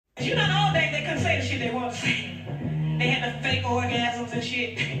You know, all day they couldn't say the shit they want to say. They had the fake orgasms and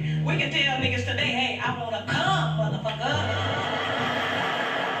shit. We can tell niggas today, hey, I wanna come, motherfucker.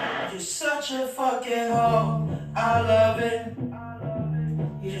 You're such a fucking hoe, I love it.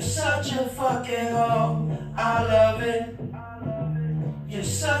 You're such a fucking hoe, I love it. You're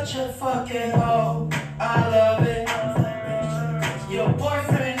such a fucking hoe, I love it. Your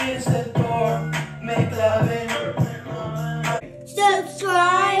boyfriend is the door, make loving.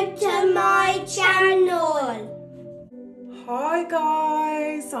 Subscribe to my channel. Hi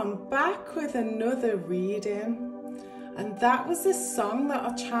guys, I'm back with another reading, and that was a song that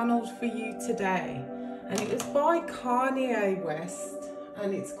I channeled for you today, and it was by Kanye West,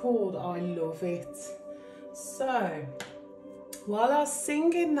 and it's called I Love It. So while I was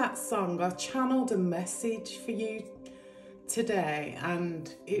singing that song, I channeled a message for you today,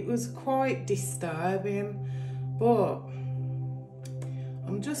 and it was quite disturbing, but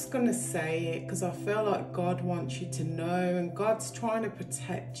I'm just going to say it because I feel like God wants you to know, and God's trying to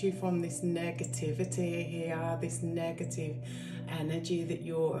protect you from this negativity here, this negative energy that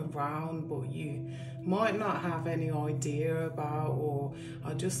you're around, but you might not have any idea about, or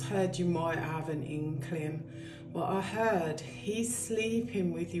I just heard you might have an inkling, but I heard he's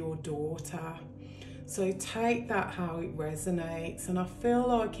sleeping with your daughter. So take that how it resonates, and I feel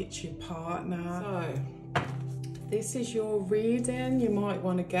like it's your partner. So this is your reading. You might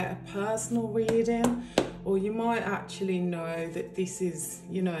want to get a personal reading, or you might actually know that this is,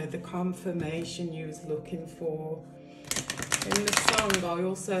 you know, the confirmation you was looking for. In the song, I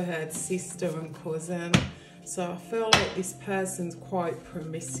also heard sister and cousin. So I feel like this person's quite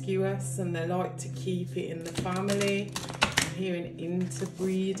promiscuous and they like to keep it in the family. I'm hearing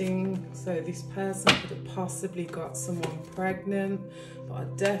interbreeding. So this person could have possibly got someone pregnant, but I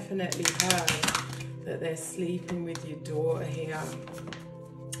definitely heard that they're sleeping with your daughter here.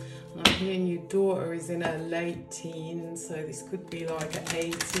 And I'm hearing your daughter is in her late teens, so this could be like an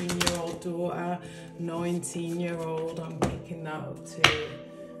 18-year-old daughter, 19-year-old, I'm picking that up too.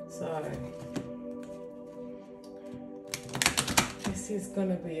 So this is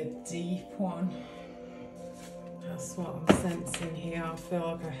gonna be a deep one. That's what I'm sensing here. I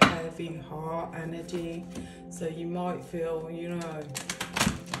feel like a heavy heart energy. So you might feel, you know,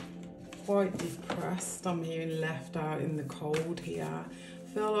 quite depressed. I'm hearing left out in the cold here.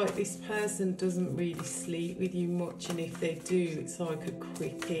 I feel like this person doesn't really sleep with you much, and if they do, it's like a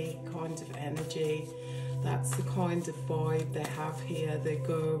quickie kind of energy. That's the kind of vibe they have here. They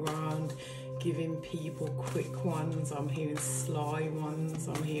go around giving people quick ones. I'm hearing sly ones.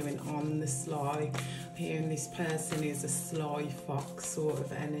 I'm hearing on the sly. I'm hearing this person is a sly fox sort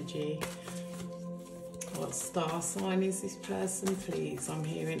of energy. What star sign is this person, please? I'm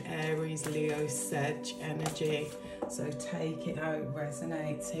hearing Aries, Leo, Sag energy. So take it how it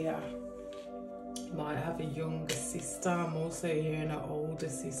resonates here. You might have a younger sister. I'm also hearing an older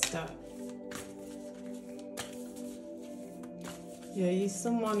sister. Yeah, you're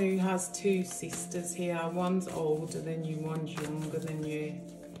someone who has two sisters here. One's older than you, one's younger than you.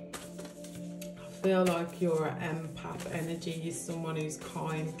 I feel like you're an empath energy. You're someone who's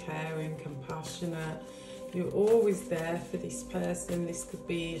kind, caring, compassionate. You're always there for this person. This could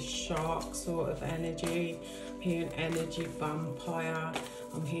be a shark sort of energy. I'm hearing energy vampire.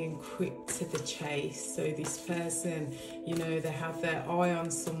 I'm hearing quick to the chase. So this person, you know, they have their eye on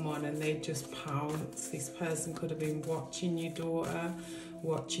someone and they just pounce. This person could have been watching your daughter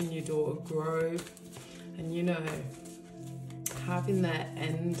grow, and, you know, having their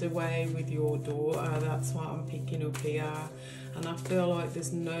end away with your daughter. That's what I'm picking up here. And I feel like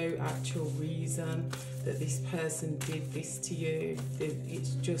there's no actual reason that this person did this to you.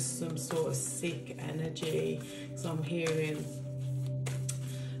 It's just some sort of sick energy. So I'm hearing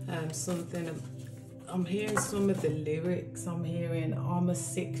something. I'm hearing some of the lyrics. I'm hearing, I'm a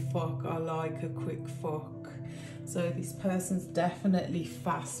sick fuck, I like a quick fuck. So this person's definitely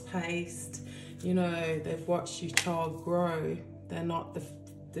fast-paced. You know, they've watched your child grow. They're not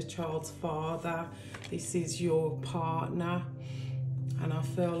the child's father. This is your partner. And I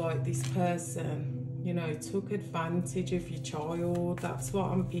feel like this person, you know, took advantage of your child. That's what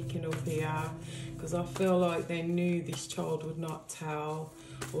I'm picking up here. Because I feel like they knew this child would not tell,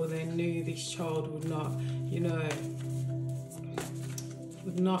 or they knew this child would not, you know,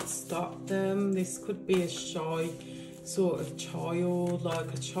 would not stop them. This could be a shy sort of child,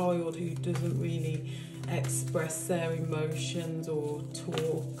 like a child who doesn't really express their emotions or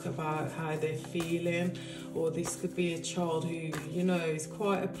talk about how they're feeling. Or this could be a child who, you know, is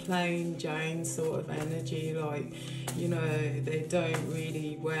quite a plain Jane sort of energy, like, you know, they don't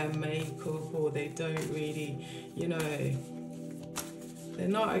really wear makeup, or they don't really, you know, they're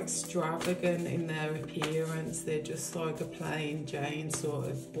not extravagant in their appearance, they're just like a plain Jane sort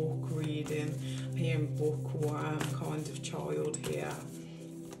of book reading. I'm hearing bookworm kind of child here.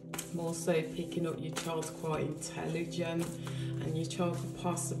 I'm also picking up your child's quite intelligent, and your child could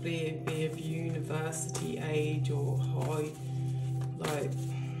possibly be of university age or high, like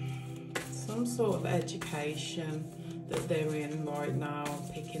some sort of education that they're in right now.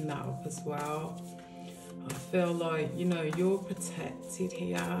 I'm picking that up as well. I feel like, you know, you're protected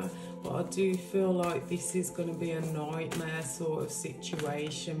here, but I do feel like this is going to be a nightmare sort of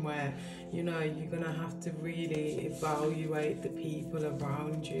situation where, you know, you're going to have to really evaluate the people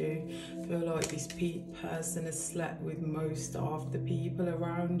around you. I feel like this person has slept with most of the people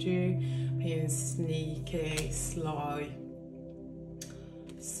around you. I'm hearing sneaky, sly,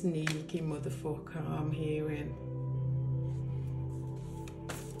 sneaky motherfucker, I'm hearing.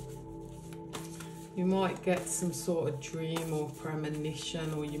 You might get some sort of dream or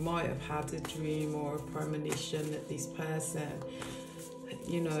premonition, or you might have had a dream or a premonition that this person,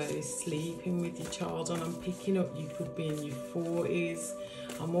 you know, is sleeping with your child. And I'm picking up you could be in your 40s.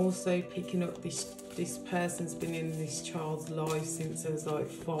 I'm also picking up this person's been in this child's life since they was like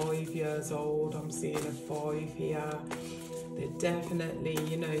 5 years old. I'm seeing a 5 here. They're definitely,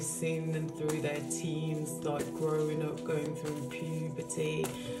 you know, seeing them through their teens, like growing up, going through puberty.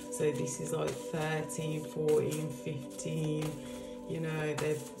 So this is like 13, 14, 15. You know,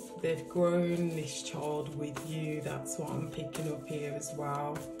 they've grown this child with you. That's what I'm picking up here as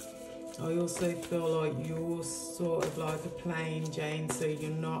well. I also feel like you're sort of like a plain Jane, so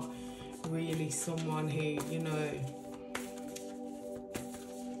you're not really someone who, you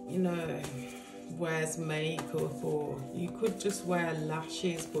know, wears makeup, or you could just wear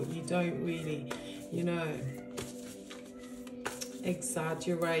lashes, but you don't really, you know,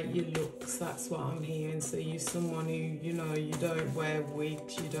 exaggerate your looks. That's what I'm hearing. So you're someone who, you know, you don't wear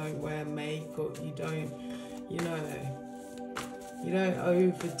wigs, you don't wear makeup, you don't, you know, you don't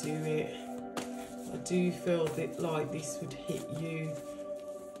overdo it. I do feel that like this would hit you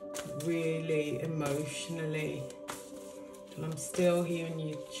really emotionally. And I'm still hearing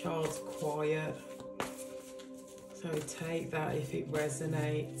your child's quiet. So take that if it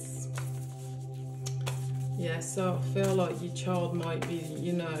resonates. Yeah, so I feel like your child might be,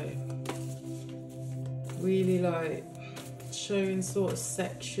 you know, really like showing sort of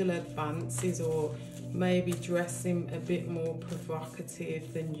sexual advances, or maybe dressing a bit more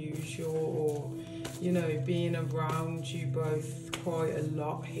provocative than usual, or, you know, being around you both quite a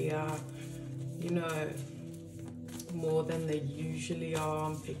lot here, you know, more than they usually are.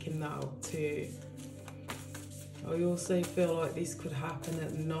 I'm picking that up too. I also feel like this could happen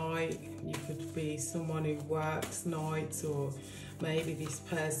at night. You could be someone who works nights, or maybe this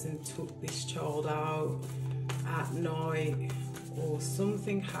person took this child out at night, or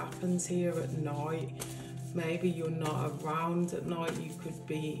something happens here at night. Maybe you're not around at night. You could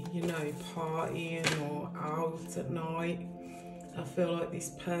be, you know, partying or out at night. I feel like this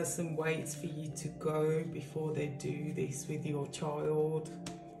person waits for you to go before they do this with your child.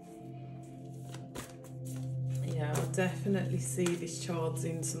 Yeah, I definitely see this child's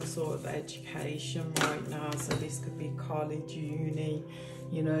in some sort of education right now. So this could be college, uni,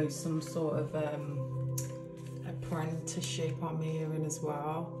 you know, some sort of apprenticeship I'm hearing as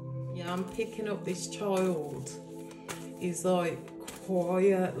well. Yeah, I'm picking up this child is like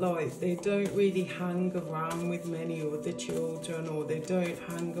quiet, like they don't really hang around with many other children, or they don't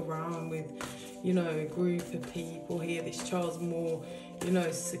hang around with, you know, a group of people here. This child's more, you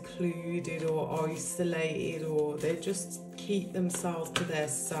know, secluded or isolated, or they just keep themselves to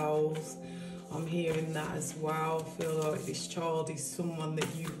themselves. I'm hearing that as well. I feel like this child is someone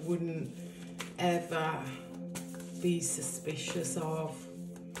that you wouldn't ever be suspicious of.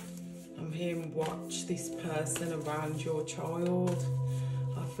 I'm hearing watch this person around your child.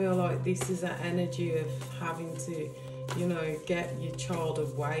 I feel like this is an energy of having to, you know, get your child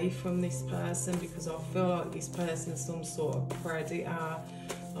away from this person, because I feel like this person's some sort of predator,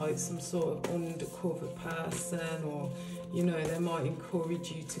 like some sort of undercover person, or, you know, they might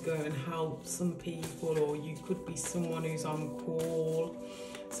encourage you to go and help some people, or you could be someone who's on call.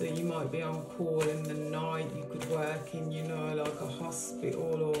 So you might be on call in the night. You could work in, you know, like a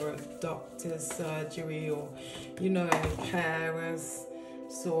hospital or a doctor's surgery, or, you know, a carer's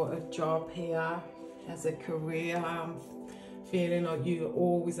sort of job here as a career. I'm feeling like you're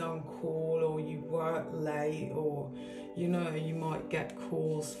always on call, or you work late, or, you know, you might get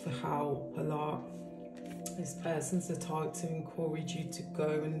calls for help a lot. This person's the type to encourage you to go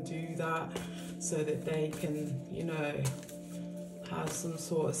and do that, so that they can, you know, have some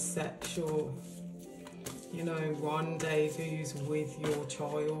sort of sexual you know, rendezvous with your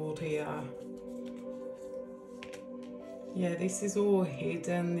child here. Yeah, this is all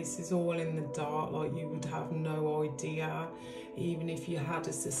hidden, this is all in the dark, like you would have no idea. Even if you had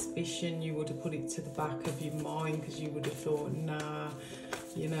a suspicion, you would have put it to the back of your mind because you would have thought, nah,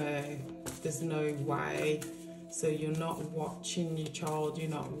 you know, there's no way. So you're not watching your child, you're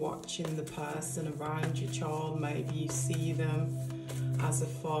not watching the person around your child. Maybe you see them as a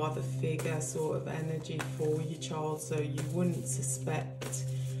father figure sort of energy for your child, so you wouldn't suspect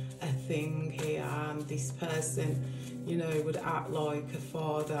a thing here. And this person, you know, would act like a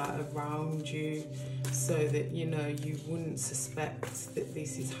father around you so that, you know, you wouldn't suspect that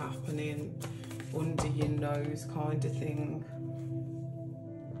this is happening under your nose kind of thing.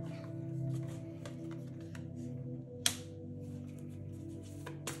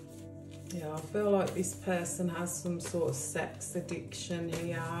 Yeah, I feel like this person has some sort of sex addiction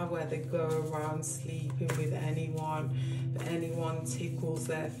here where they go around sleeping with anyone. If anyone tickles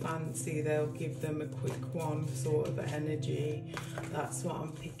their fancy, they'll give them a quick one sort of energy. That's what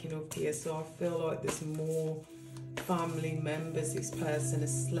I'm picking up here. So I feel like there's more family members this person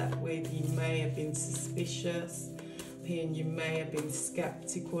has slept with. You may have been suspicious and you may have been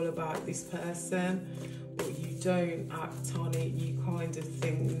skeptical about this person, but you don't act on it. You kind of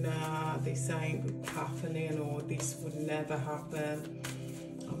think, nah, this ain't happening, or this would never happen.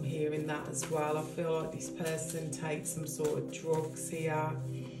 I'm hearing that as well. I feel like this person takes some sort of drugs here.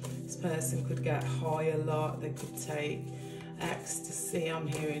 This person could get high a lot. They could take ecstasy. I'm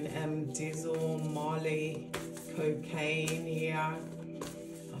hearing Dizzle, Molly, cocaine here.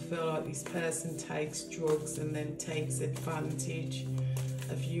 I feel like this person takes drugs and then takes advantage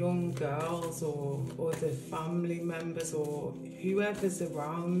of young girls or other family members or whoever's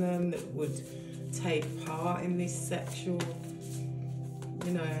around them that would take part in this sexual,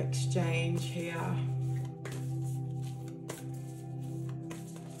 you know, exchange here.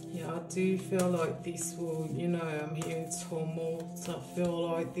 Yeah, I do feel like this will, you know, I'm hearing tumult. I feel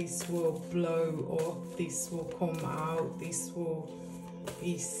like this will blow up, this will come out, this will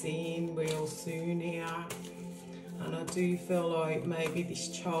be seen real soon here. And I do feel like maybe this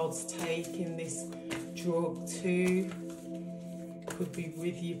child's taking this drug too. Could be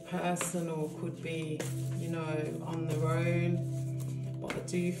with your person or could be, you know, on their own. But I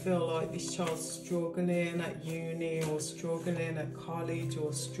do feel like this child's struggling at uni or struggling at college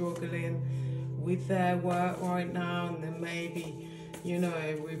or struggling with their work right now, and they may be, you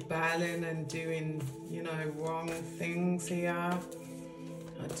know, rebelling and doing, you know, wrong things here.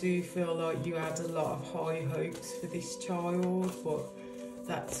 I do feel like you had a lot of high hopes for this child, but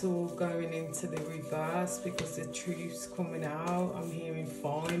that's all going into the reverse because the truth's coming out. I'm hearing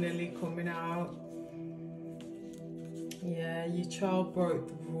finally coming out. Yeah, your child broke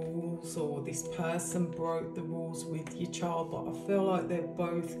the rules, or this person broke the rules with your child, but I feel like they're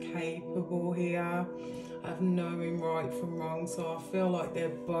both capable here of knowing right from wrong. So I feel like they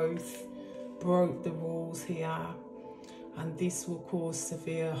both broke the rules here, and this will cause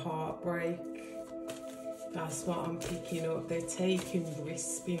severe heartbreak. That's what I'm picking up. They're taking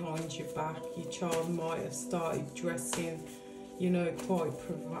risks behind your back. Your child might have started dressing, you know, quite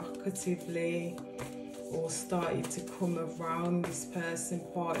provocatively, or started to come around this person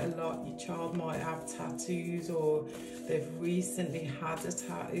quite a lot. Your child might have tattoos, or they've recently had a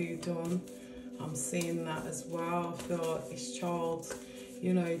tattoo done. I'm seeing that as well. I feel like this child's,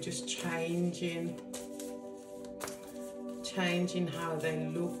 you know, just changing how they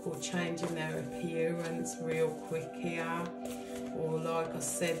look or changing their appearance real quick here, or like I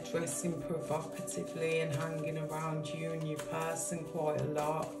said, dressing provocatively and hanging around you and your person quite a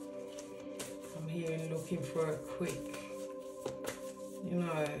lot. I'm hearing looking for a quick, you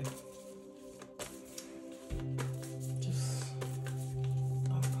know, just,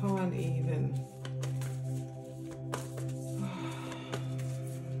 I can't even.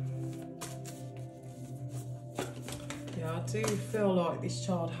 I do feel like this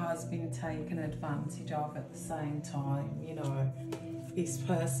child has been taken advantage of at the same time. You know, this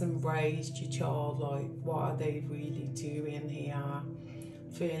person raised your child, like, what are they really doing here?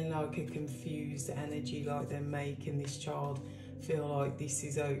 Feeling like a confused energy, like they're making this child feel like this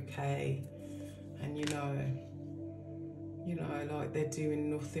is okay, and you know, like they're doing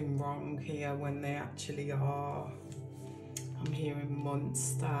nothing wrong here when they actually are. I'm hearing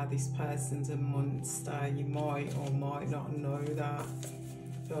monster. This person's a monster. You might or might not know that.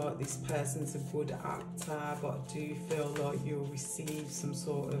 I feel like this person's a good actor, but I do feel like you'll receive some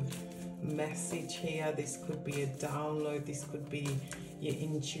sort of message here. This could be a download. This could be your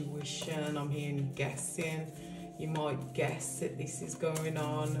intuition. I'm hearing guessing. You might guess that this is going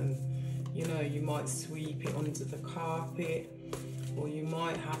on, and you know, you might sweep it under the carpet, or you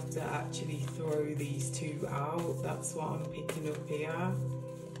might have to actually throw these two out. That's what I'm picking up here.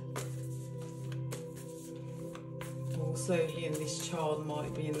 Also here, this child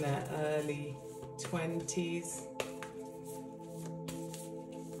might be in their early 20s.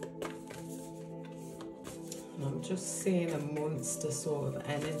 And I'm just seeing a monster sort of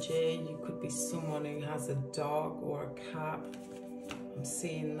energy. You could be someone who has a dog or a cat. I'm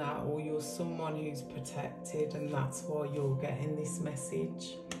seeing that, or you're someone who's protected and that's why you're getting this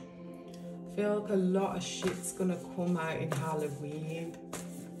message. I feel like a lot of shit's gonna come out in Halloween.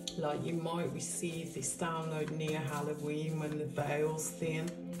 Like you might receive this download near Halloween when the veil's thin.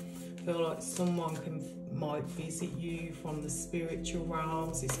 I feel like someone might visit you from the spiritual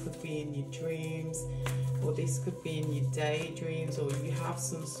realms. This could be in your dreams, or this could be in your daydreams, or you have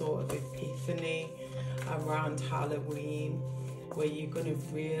some sort of epiphany around Halloween, where you're going to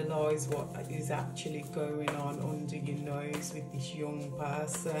realise what is actually going on under your nose with this young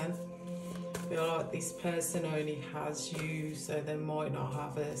person. I feel like this person only has you, so they might not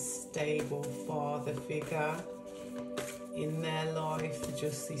have a stable father figure in their life,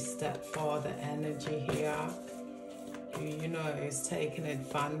 just this stepfather energy here, who, you know, is taking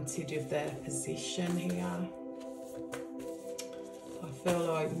advantage of their position here. I feel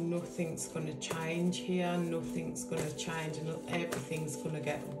like nothing's going to change here, nothing's going to change, and everything's going to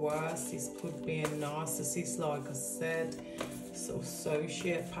get worse. This could be a narcissist, like I said, sort of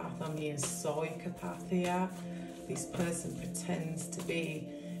sociopath. I'm here, psychopath here. This person pretends to be,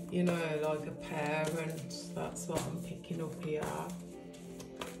 you know, like a parent. That's what I'm picking up here.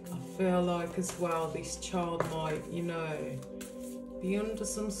 I feel like as well, this child might, you know, be under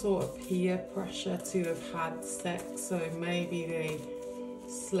some sort of peer pressure to have had sex. So maybe they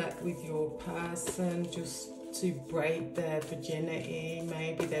slept with your person just to break their virginity.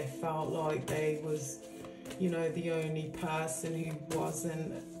 Maybe they felt like they was, you know, the only person who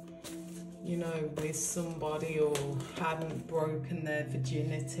wasn't, you know, with somebody, or hadn't broken their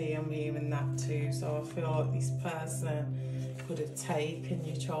virginity. I'm hearing that too. So I feel like this person could have taken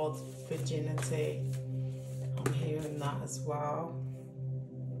your child's virginity. I'm hearing that as well.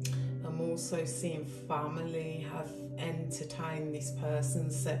 I'm also seeing family have entertained this person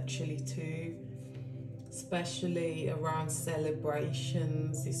sexually too, especially around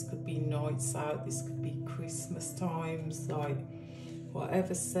celebrations. This could be nights out, this could be Christmas times, like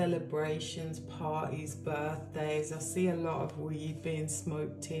whatever celebrations, parties, birthdays. I see a lot of weed being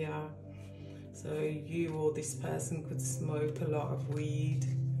smoked here. So you or this person could smoke a lot of weed.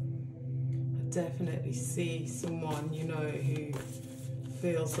 I definitely see someone, you know, who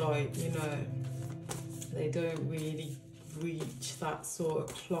feels like, you know, they don't really reach that sort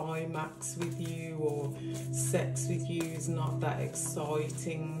of climax with you, or sex with you is not that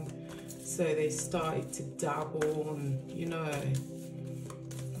exciting. So they started to dabble, and, you know,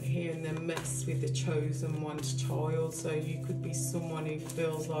 hearing them mess with the chosen one's child. So you could be someone who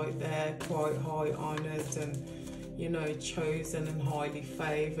feels like they're quite high honoured and, you know, chosen and highly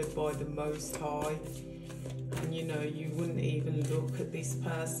favoured by the Most High. And, you know, you wouldn't even look at this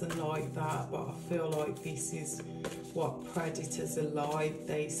person like that, but I feel like this is what predators are like.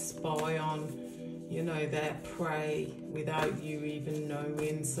 They spy on, you know, their prey without you even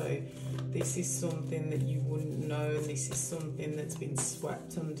knowing. So this is something that you wouldn't know, and this is something that's been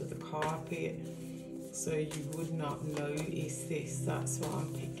swept under the carpet, so you would not notice this. That's what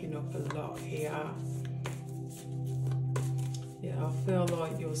I'm picking up a lot here. Yeah, I feel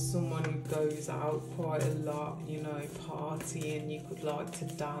like you're someone who goes out quite a lot, you know, partying. You could like to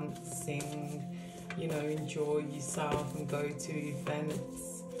dance, sing, you know, enjoy yourself and go to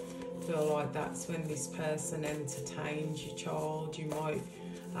events. I feel like that's when this person entertains your child. You might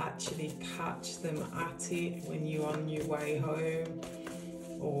actually catch them at it when you're on your way home,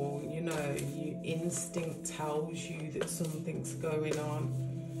 or, you know, your instinct tells you that something's going on.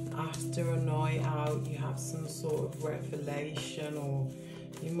 After a night out, you have some sort of revelation, or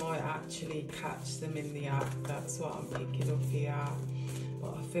you might actually catch them in the act. That's what I'm picking up here.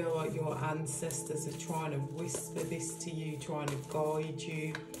 But I feel like your ancestors are trying to whisper this to you, trying to guide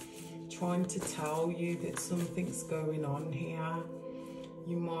you, trying to tell you that something's going on here.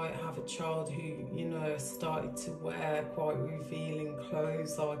 You might have a child who, you know, started to wear quite revealing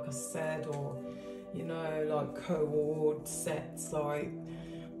clothes, like I said, or, you know, like co-ord sets, like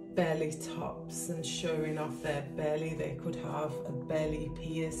belly tops and showing off their belly. They could have a belly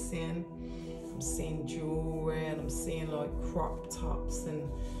piercing. I'm seeing jewelry, and I'm seeing like crop tops and,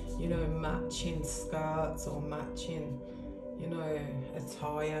 you know, matching skirts or matching, you know,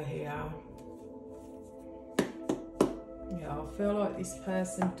 attire here. Yeah, I feel like this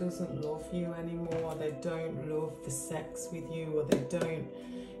person doesn't love you anymore. They don't love the sex with you, or they don't,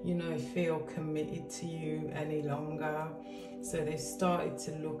 you know, feel committed to you any longer. So they've started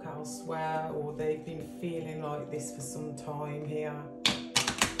to look elsewhere, or they've been feeling like this for some time here.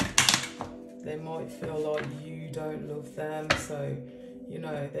 They might feel like you don't love them, so, you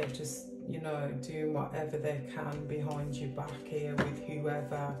know, they're just, you know, doing whatever they can behind your back here with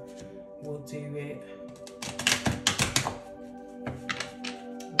whoever will do it.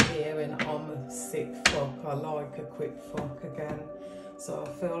 And I'm a sick fuck, I like a quick fuck again. So I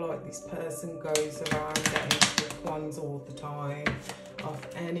feel like this person goes around getting quick ones all the time off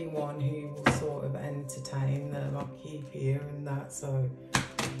anyone who will sort of entertain them. I keep hearing that, so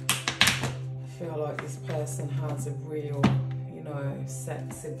I feel like this person has a real, you know,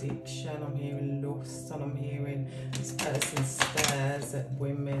 sex addiction. I'm hearing lust, and I'm hearing this person stares at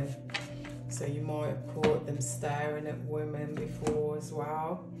women. So you might have caught them staring at women before as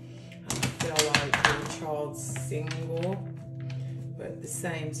well. And I feel like your child's single, but at the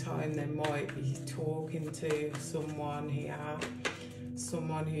same time they might be talking to someone here,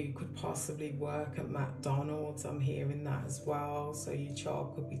 someone who could possibly work at McDonald's. I'm hearing that as well. So your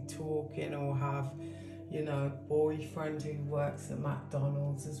child could be talking or have, you know, a boyfriend who works at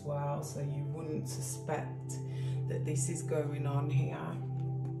McDonald's as well. So you wouldn't suspect that this is going on here.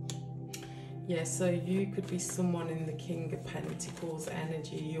 Yeah, so you could be someone in the King of Pentacles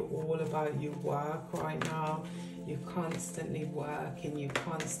energy. You're all about your work right now. You're constantly working, you're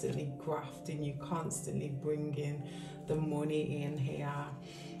constantly grafting, you're constantly bringing the money in here.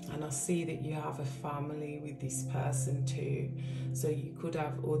 And I see that you have a family with this person too. So you could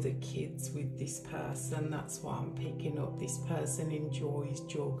have other kids with this person. That's what I'm picking up. This person enjoys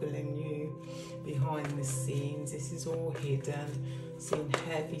juggling you behind the scenes. This is all hidden. Seeing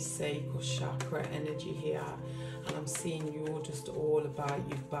heavy sacral chakra energy here. And I'm seeing you're just all about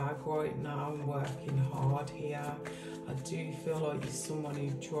your bag right now and working hard here. I do feel like you're someone who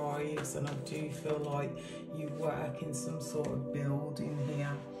drives, and I do feel like you work in some sort of building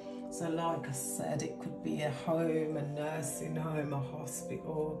here. So like I said, it could be a home, a nursing home, a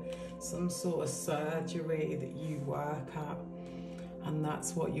hospital, some sort of surgery that you work at. And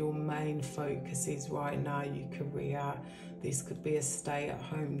that's what your main focus is right now, your career. This could be a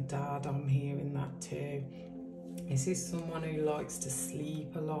stay-at-home dad, I'm hearing that too. This is someone who likes to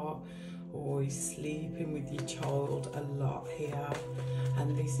sleep a lot, or is sleeping with your child a lot here.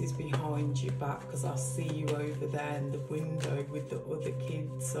 And this is behind your back, because I see you over there in the window with the other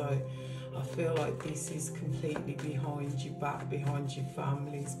kids. So I feel like this is completely behind your back, behind your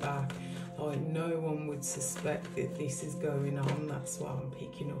family's back. Like no one would suspect that this is going on. That's what I'm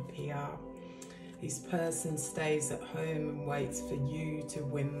picking up here. This person stays at home and waits for you to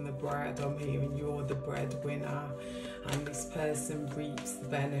win the bread. I'm hearing you're the breadwinner, and this person reaps the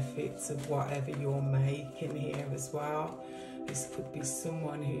benefits of whatever you're making here as well. This could be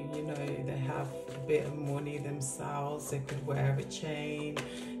someone who, you know, they have a bit of money themselves. They could wear a chain.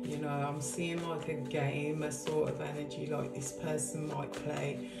 You know, I'm seeing like a gamer sort of energy, like this person might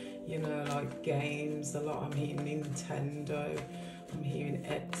play, you know, like games a lot. I'm hearing Nintendo. I'm hearing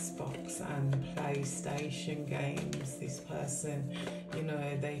Xbox and PlayStation games. This person, you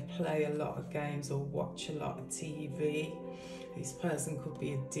know, they play a lot of games or watch a lot of TV. This person could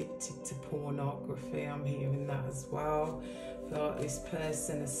be addicted to pornography. I'm hearing that as well. I feel like this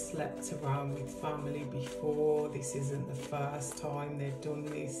person has slept around with family before. This isn't the first time they've done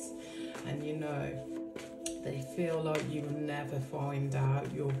this. And, you know, they feel like you'll never find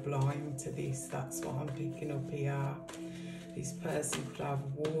out. You're blind to this. That's what I'm picking up here. This person could have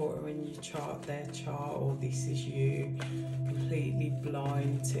water in your chart, their chart, or this is you, completely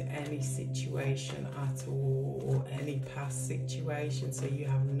blind to any situation at all, or any past situation, so you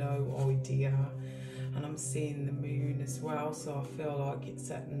have no idea. And I'm seeing the moon as well, so I feel like it's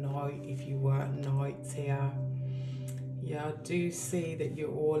at night if you work nights here. Yeah, I do see that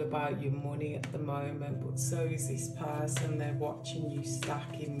you're all about your money at the moment, but so is this person. They're watching you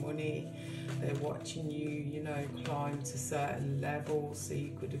stacking money. They're watching you, you know, climb to certain levels. So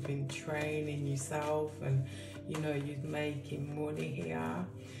you could have been training yourself and, you know, you're making money here.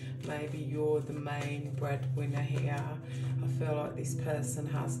 Maybe you're the main breadwinner here. I feel like this person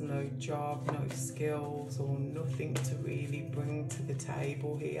has no job, no skills, or nothing to really bring to the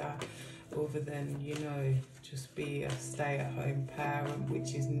table here, other than, you know, just be a stay-at-home parent,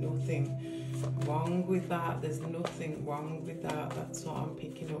 which is nothing wrong with that. There's nothing wrong with that. That's what I'm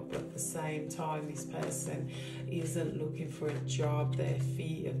picking up. But at the same time, this person isn't looking for a job. Their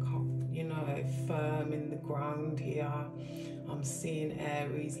feet are, you know, firm in the ground here. I'm seeing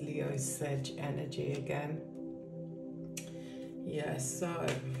Aries, Leo, Sag energy again. Yeah, so I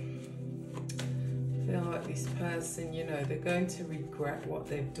feel like this person, you know, they're going to regret what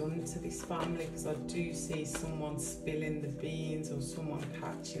they've done to this family, because I do see someone spilling the beans, or someone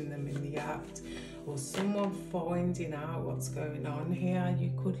catching them in the act, or someone finding out what's going on here.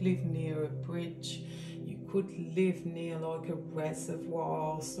 You could live near a bridge, you could live near like a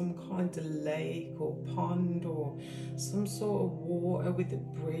reservoir, some kind of lake or pond, or some sort of water with a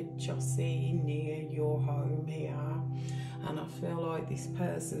bridge I see near your home here. And I feel like this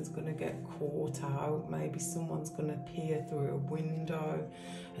person's going to get caught out. Maybe someone's going to peer through a window.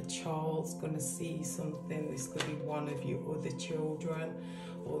 A child's going to see something. This could be one of your other children.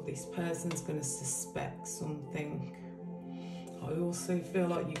 Or this person's going to suspect something. I also feel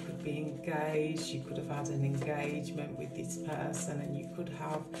like you could be engaged. You could have had an engagement with this person, and you could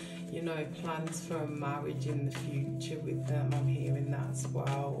have, you know, plans for a marriage in the future with them. I'm hearing that as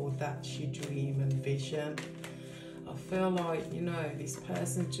well. Or that's your dream and vision. I feel like, you know, this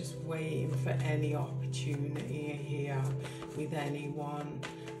person's just waiting for any opportunity here with anyone.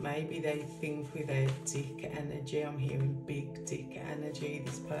 Maybe they think with their dick energy. I'm hearing big dick energy.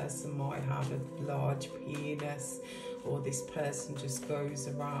 This person might have a large penis, or this person just goes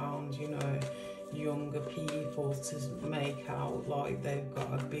around, you know, younger people to make out like they've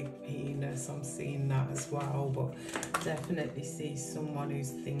got a big penis. I'm seeing that as well, but definitely see someone who's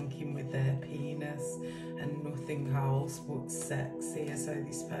thinking with their penis and nothing else but sex here. So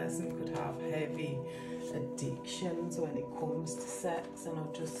this person could have heavy addictions when it comes to sex, and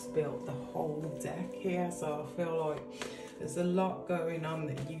I've just spilled the whole deck here. So I feel like there's a lot going on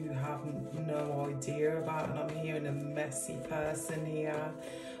that you have no idea about, and I'm hearing a messy person here.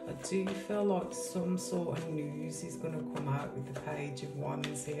 I do feel like some sort of news is going to come out with the Page of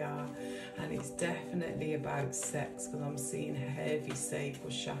Wands here, and it's definitely about sex, because I'm seeing heavy sacral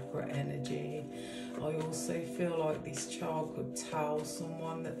chakra energy. I also feel like this child could tell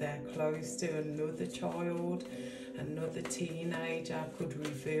someone that they're close to, another child, another teenager could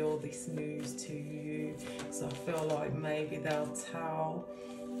reveal this news to you. So I feel like maybe they'll tell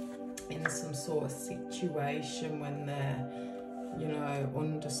in some sort of situation when they're, you know,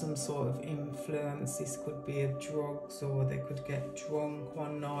 under some sort of influence. This could be a drugs, or they could get drunk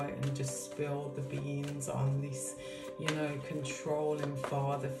one night and just spill the beans on this, you know, controlling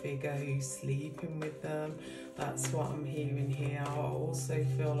father figure who's sleeping with them. That's what I'm hearing here. I also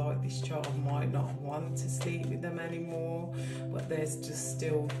feel like this child might not want to sleep with them anymore, but they're just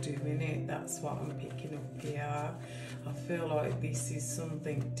still doing it. That's what I'm picking up here. I feel like this is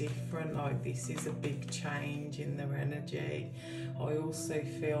something different, like this is a big change in their energy. I also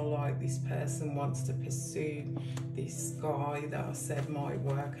feel like this person wants to pursue this guy that I said might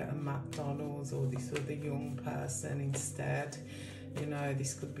work at a McDonald's, or this other young person instead. You know,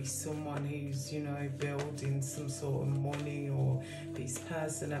 this could be someone who's, you know, building some sort of money, or this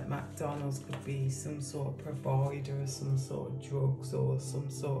person at McDonald's could be some sort of provider of some sort of drugs or some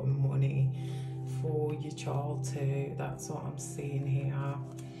sort of money for your child too. That's what I'm seeing here.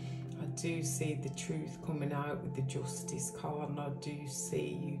 I do see the truth coming out with the Justice card, and I do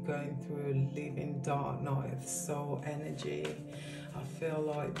see you going through a living dark night of soul energy. I feel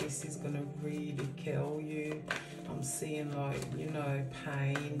like this is going to really kill you. I'm seeing, like, you know,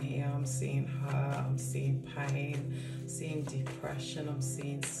 pain here. I'm seeing hurt. I'm seeing pain. I'm seeing depression. I'm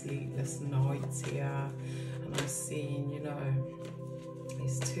seeing sleepless nights here. And I'm seeing, you know,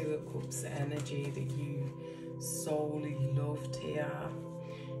 this Two of Cups energy that you solely loved here.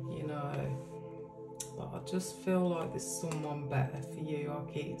 You know, but I just feel like there's someone better for you.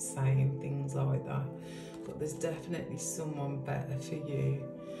 I keep saying things like that, but there's definitely someone better for you.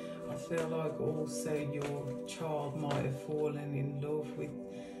 I feel like also your child might have fallen in love with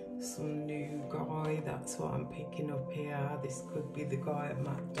some new guy. That's what I'm picking up here. This could be the guy at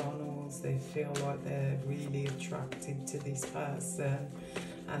McDonald's. They feel like they're really attracted to this person,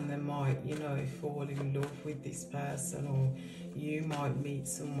 and they might, you know, fall in love with this person, or you might meet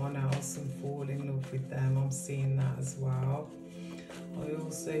someone else and fall in love with them. I'm seeing that as well. I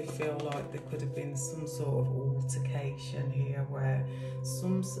also feel like there could have been some sort of altercation here where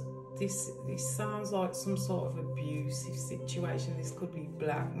this sounds like some sort of abusive situation. This could be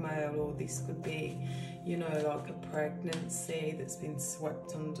blackmail, or this could be, you know, like a pregnancy that's been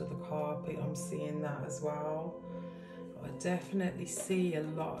swept under the carpet. I'm seeing that as well. I definitely see a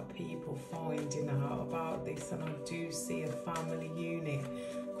lot of people finding out about this, and I do see a family unit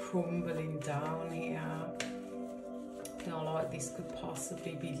crumbling down here. I feel like this could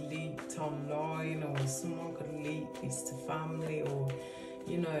possibly be leaked online, or someone could leak this to family, or,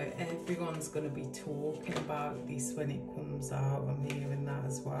 you know, everyone's going to be talking about this when it comes out. I'm hearing that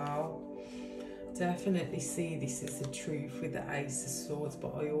as well. definitely see this as the truth with the Ace of Swords,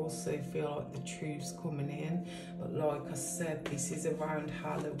 but I also feel like the truth's coming in. But like I said, this is around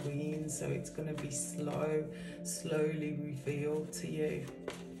Halloween, so it's going to be slowly revealed to you.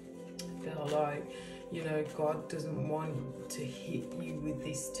 I feel like, you know, God doesn't want to hit you with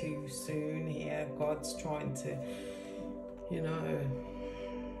this too soon here. God's trying to, you know,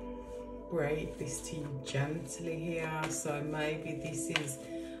 break this to you gently here. So maybe this is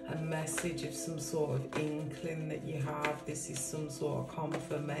a message of some sort of inkling that you have. This is some sort of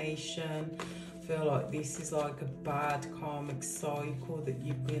confirmation. I feel like this is like a bad karmic cycle that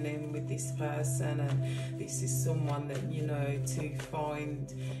you've been in with this person, and this is someone that, you know, to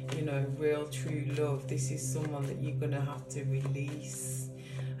find, you know, real true love, this is someone that you're gonna have to release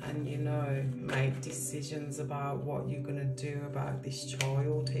and, you know, make decisions about what you're gonna do about this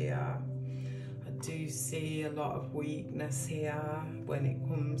child here. I do see a lot of weakness here when it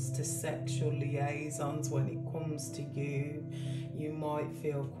comes to sexual liaisons. When it comes to you, you might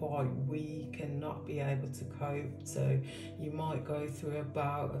feel quite weak and not be able to cope, so you might go through a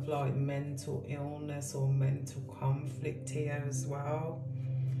bout of like mental illness or mental conflict here as well.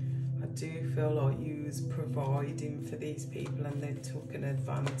 I do feel like you was providing for these people and they took an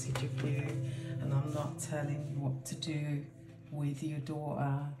advantage of you, and I'm not telling you what to do with your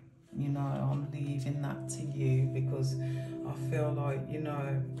daughter. You know, I'm leaving that to you, because I feel like, you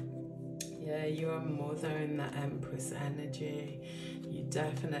know, yeah, you're a mother in the Empress energy. You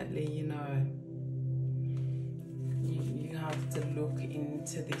definitely, you know, you have to look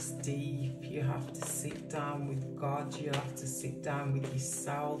into this deep. You have to sit down with God. You have to sit down with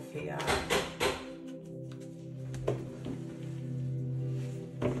yourself here